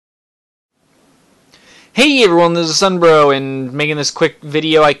Hey everyone, this is Sunbro, and making this quick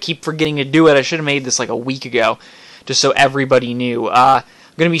video. I keep forgetting to do it. I should have made this like a week ago, just so everybody knew. I'm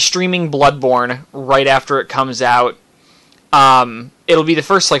going to be streaming Bloodborne right after it comes out. It'll be the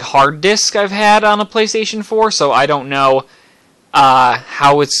first like hard disk I've had on a PlayStation 4, so I don't know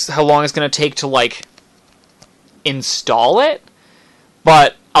how long it's going to take to like install it,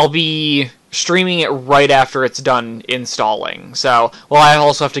 but I'll be streaming it right after it's done installing. So, well, I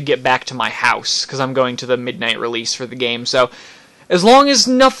also have to get back to my house because I'm going to the midnight release for the game. So, as long as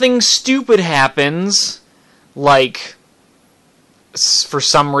nothing stupid happens, like for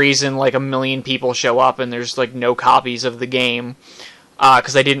some reason like 1 million people show up and there's like no copies of the game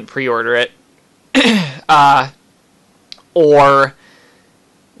because I didn't pre-order it, or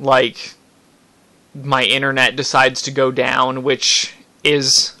like my internet decides to go down, which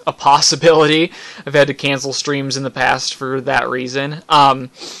is a possibility. I've had to cancel streams in the past for that reason.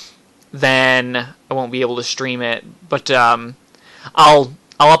 Then I won't be able to stream it, but I'll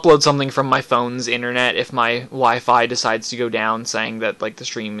upload something from my phone's internet if my Wi-Fi decides to go down, saying that like the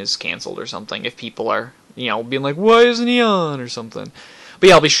stream is canceled or something. If people are, you know, being like, "Why isn't he on?" or something. But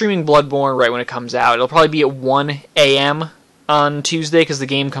yeah, I'll be streaming Bloodborne right when it comes out. It'll probably be at 1 a.m. on Tuesday because the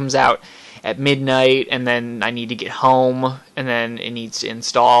game comes out at midnight, and then I need to get home, and then it needs to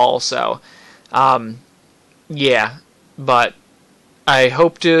install, so, yeah, but I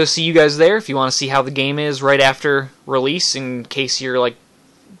hope to see you guys there if you want to see how the game is right after release, in case you're, like,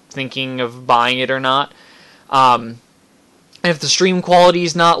 thinking of buying it or not. If the stream quality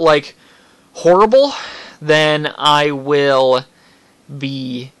is not, like, horrible, then I will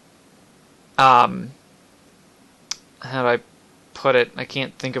be, how do I put it? I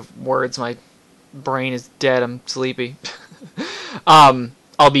can't think of words. My brain is dead. I'm sleepy. I'll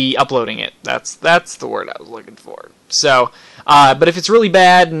be uploading it. That's the word I was looking for. So, but if it's really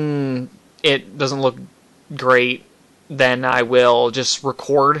bad and it doesn't look great, then I will just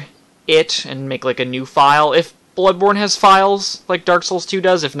record it and make like a new file. If Bloodborne has files like Dark Souls 2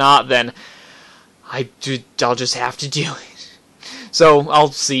 does, if not, then I'll just have to do it. So,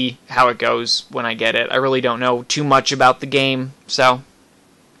 I'll see how it goes when I get it. I really don't know too much about the game, so,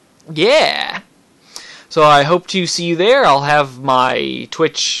 yeah. So, I hope to see you there. I'll have my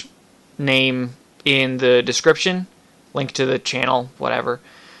Twitch name in the description, link to the channel, whatever.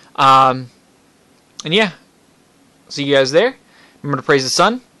 And yeah, see you guys there. Remember to praise the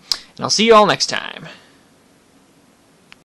sun, and I'll see you all next time.